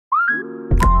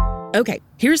Okay,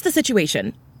 here's the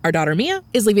situation. Our daughter Mia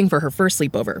is leaving for her first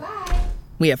sleepover.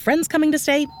 We have friends coming to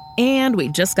stay, and we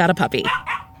just got a puppy.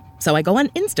 So I go on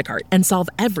Instacart and solve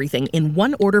everything in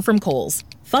one order from Kohl's.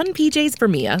 Fun PJs for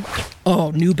Mia.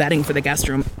 Oh, new bedding for the guest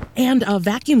room. And a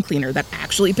vacuum cleaner that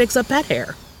actually picks up pet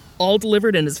hair. All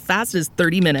delivered in as fast as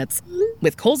 30 minutes.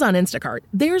 With Kohl's on Instacart,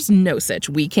 there's no such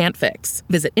we can't fix.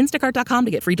 Visit instacart.com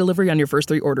to get free delivery on your first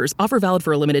 3 orders. Offer valid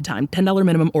for a limited time. $10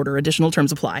 minimum order. Additional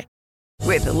terms apply.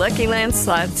 With the Lucky Land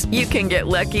Slots, you can get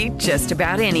lucky just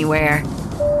about anywhere.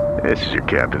 This is your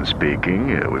captain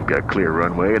speaking. We've got clear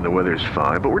runway and the weather's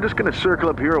fine, but we're just going to circle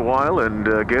up here a while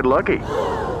and get lucky.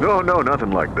 No, nothing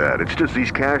like that. It's just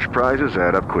these cash prizes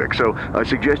add up quick. So I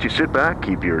suggest you sit back,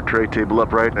 keep your tray table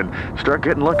upright, and start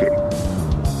getting lucky.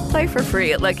 Play for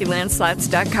free at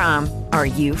LuckyLandSlots.com. Are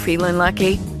you feeling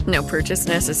lucky? No purchase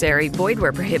necessary. Void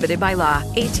where prohibited by law.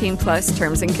 18 plus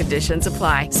terms and conditions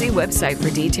apply. See website for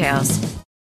details.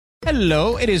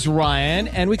 Hello, it is Ryan,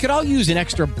 and we could all use an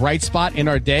extra bright spot in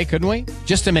our day, couldn't we?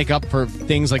 Just to make up for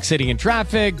things like sitting in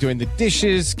traffic, doing the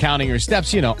dishes, counting your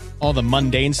steps, you know, all the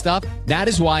mundane stuff. That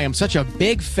is why I'm such a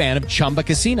big fan of Chumba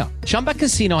Casino. Chumba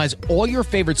Casino has all your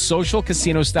favorite social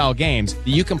casino-style games that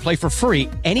you can play for free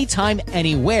anytime,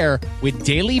 anywhere with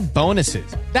daily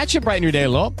bonuses. That should brighten your day a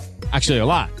little. Actually, a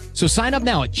lot. So sign up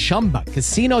now at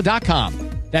ChumbaCasino.com.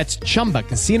 That's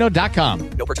ChumbaCasino.com.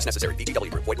 No purchase necessary.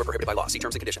 VGW Group. Void where prohibited by law. See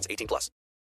terms and conditions. 18 plus.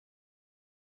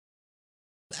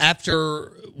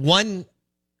 After one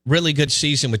really good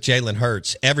season with Jalen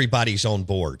Hurts, everybody's on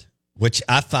board, which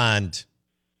I find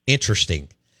interesting.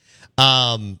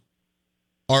 Are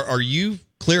you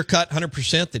clear-cut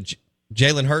 100% that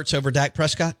Jalen Hurts over Dak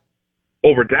Prescott?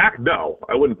 Over Dak? No.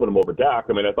 I wouldn't put him over Dak.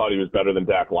 I mean, I thought he was better than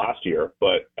Dak last year,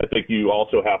 but I think you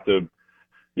also have to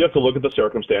look at the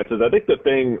circumstances. I think the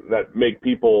thing that make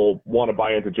people want to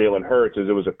buy into Jalen Hurts is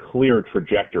it was a clear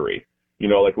trajectory. You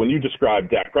know, like when you described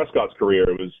Dak Prescott's career,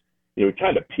 it was, you know, he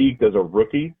kind of peaked as a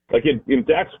rookie. Like in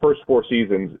Dak's first 4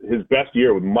 seasons, his best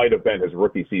year might have been his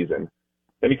rookie season.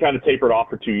 Then he kind of tapered off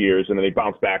for 2 years, and then he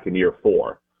bounced back in year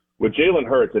 4. With Jalen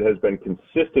Hurts, it has been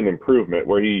consistent improvement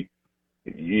where he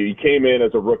came in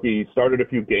as a rookie, started a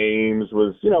few games,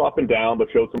 was, you know, up and down, but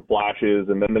showed some flashes.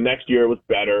 And then the next year was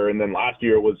better. And then last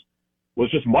year was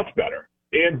just much better.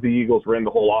 And the Eagles ran the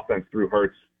whole offense through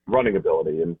Hurts' running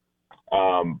ability. And,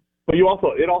 but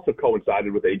it also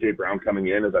coincided with A.J. Brown coming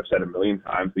in, as I've said a million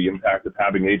times, the impact of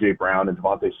having A.J. Brown and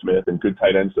Devontae Smith and good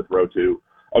tight ends to throw to,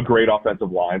 a great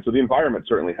offensive line. So the environment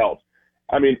certainly helps.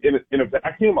 I mean, in a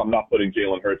vacuum, I'm not putting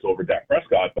Jalen Hurts over Dak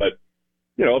Prescott, but,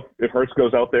 you know, if Hurts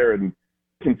goes out there and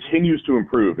continues to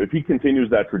improve, if he continues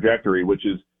that trajectory, which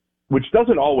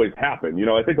doesn't always happen. You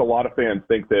know, I think a lot of fans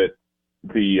think that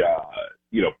the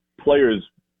players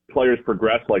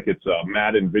progress like it's a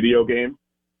Madden video game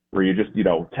where you just, you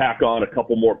know, tack on a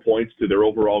couple more points to their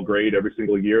overall grade every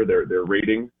single year, their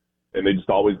rating, and they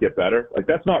just always get better. Like,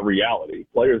 that's not reality.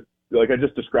 Players, like I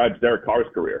just described Derek Carr's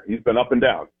career, he's been up and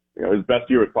down. You know, his best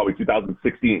year was probably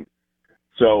 2016.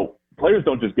 So players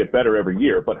don't just get better every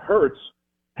year, but Hurts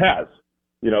has.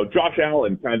 You know, Josh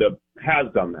Allen kind of has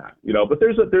done that, you know, but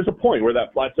there's a point where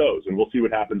that plateaus, and we'll see what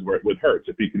happens with Hurts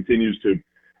if he continues to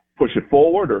push it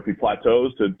forward or if he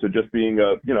plateaus to just being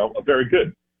a very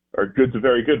good or good to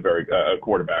very good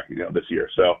quarterback, you know, this year.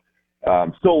 So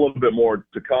still a little bit more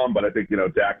to come, but I think, you know,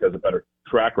 Dak has a better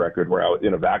track record where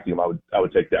in a vacuum I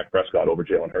would take Dak Prescott over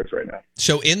Jalen Hurts right now.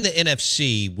 So in the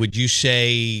NFC, would you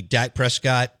say Dak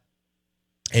Prescott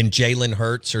and Jalen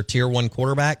Hurts are tier 1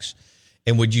 quarterbacks?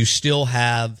 And would you still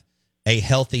have a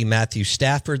healthy Matthew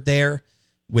Stafford there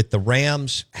with the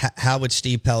Rams? How would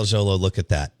Steve Palazzolo look at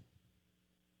that?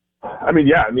 I mean,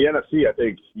 yeah, in the NFC, I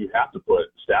think you have to put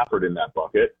Stafford in that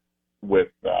bucket with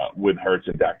Hurts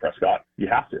and Dak Prescott. You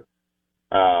have to.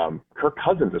 Kirk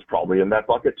Cousins is probably in that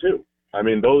bucket too. I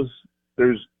mean, they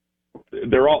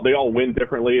all win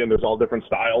differently, and there's all different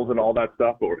styles and all that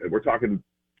stuff. But we're talking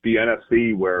the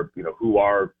NFC, where, you know, who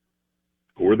are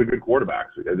the good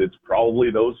quarterbacks. It's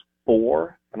probably those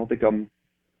 4. I don't think I'm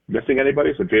missing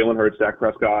anybody. So Jalen Hurts, Dak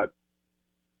Prescott,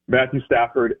 Matthew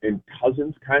Stafford, and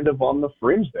Cousins kind of on the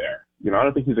fringe there. You know, I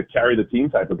don't think he's a carry the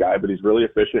team type of guy, but he's really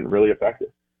efficient and really effective.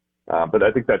 But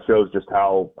I think that shows just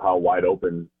how wide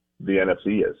open the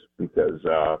NFC is, because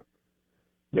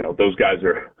you know, those guys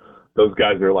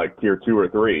are like tier 2 or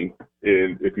 3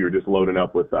 if you're just loading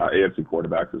up with AFC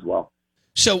quarterbacks as well.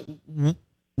 So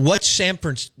what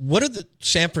are the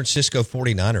San Francisco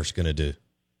 49ers going to do,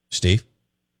 Steve?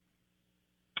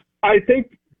 I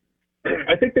think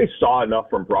they saw enough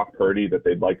from Brock Purdy that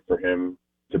they'd like for him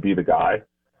to be the guy.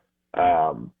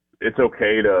 It's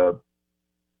okay to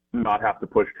not have to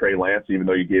push Trey Lance, even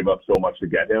though you gave up so much to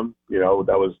get him.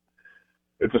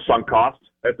 It's a sunk cost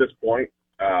at this point.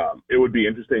 It would be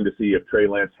interesting to see if Trey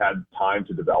Lance had time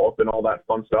to develop and all that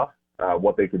fun stuff,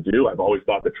 what they could do. I've always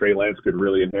thought that Trey Lance could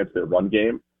really enhance their run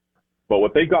game. But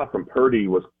what they got from Purdy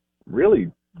was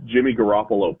really Jimmy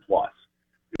Garoppolo plus.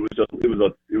 It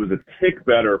was a tick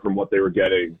better from what they were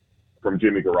getting from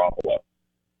Jimmy Garoppolo.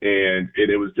 And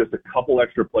it was just a couple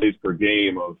extra plays per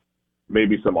game of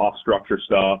maybe some off-structure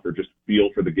stuff or just feel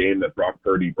for the game that Brock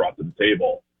Purdy brought to the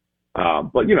table.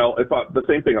 But the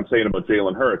same thing I'm saying about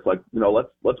Jalen Hurts,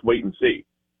 let's wait and see.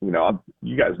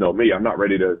 You guys know me. I'm not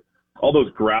ready to all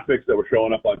those graphics that were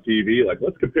showing up on TV. Like,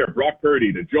 let's compare Brock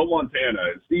Purdy to Joe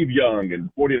Montana and Steve Young and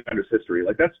 49ers history.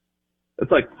 Like, that's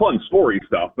like fun story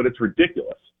stuff, but it's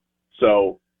ridiculous.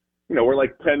 So, we're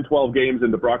like 10, 12 games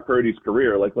into Brock Purdy's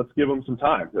career. Like, let's give him some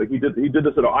time. Like, he did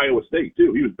this at Iowa State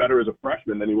too. He was better as a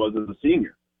freshman than he was as a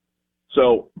senior.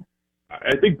 So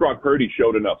I think Brock Purdy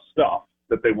showed enough stuff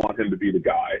that they want him to be the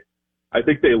guy. I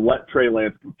think they let Trey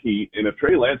Lance compete. And if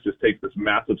Trey Lance just takes this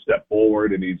massive step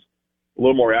forward and he's a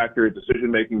little more accurate,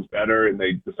 decision-making's better, and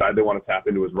they decide they want to tap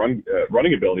into his running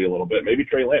ability a little bit, maybe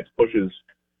Trey Lance pushes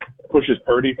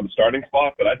Purdy from the starting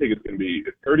spot. But I think it's going to be,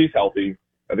 if Purdy's healthy,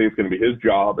 I think it's going to be his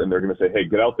job, and they're going to say, hey,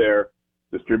 get out there,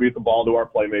 distribute the ball to our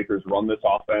playmakers, run this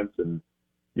offense. And,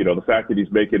 the fact that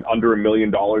he's making under $1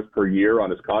 million per year on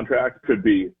his contract could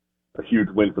be a huge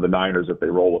win for the Niners if they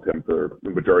roll with him for the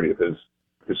majority of his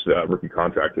rookie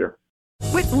contract here.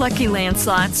 With Lucky Land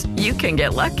Slots, you can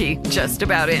get lucky just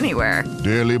about anywhere.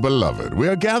 Dearly beloved, we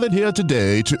are gathered here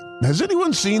today to... Has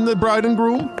anyone seen the bride and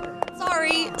groom?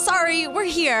 Sorry, we're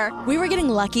here. We were getting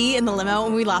lucky in the limo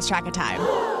and we lost track of time.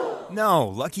 No,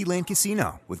 Lucky Land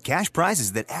Casino, with cash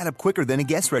prizes that add up quicker than a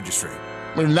guest registry.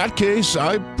 In that case,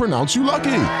 I pronounce you lucky.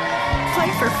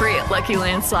 Play for free at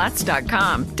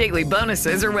LuckyLandSlots.com. Daily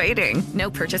bonuses are waiting. No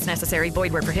purchase necessary.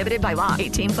 Void where prohibited by law.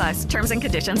 18+. Terms and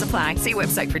conditions apply. See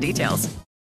website for details.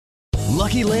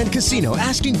 Lucky Land Casino,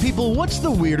 asking people, what's the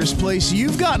weirdest place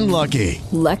you've gotten lucky?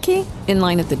 Lucky? In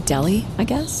line at the deli, I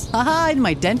guess? Aha, in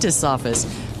my dentist's office.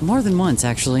 More than once,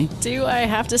 actually. Do I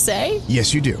have to say?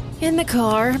 Yes, you do. In the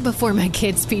car before my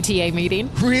kids' PTA meeting.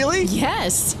 Really?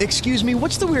 Yes. Excuse me,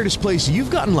 what's the weirdest place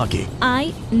you've gotten lucky?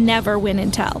 I never win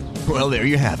and tell. Well, there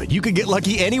you have it. You can get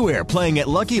lucky anywhere, playing at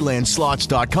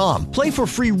LuckyLandSlots.com. Play for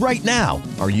free right now.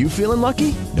 Are you feeling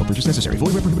lucky? No purchase necessary.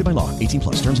 Void where prohibited by law. 18+.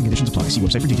 Terms and conditions apply. See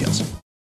website for details.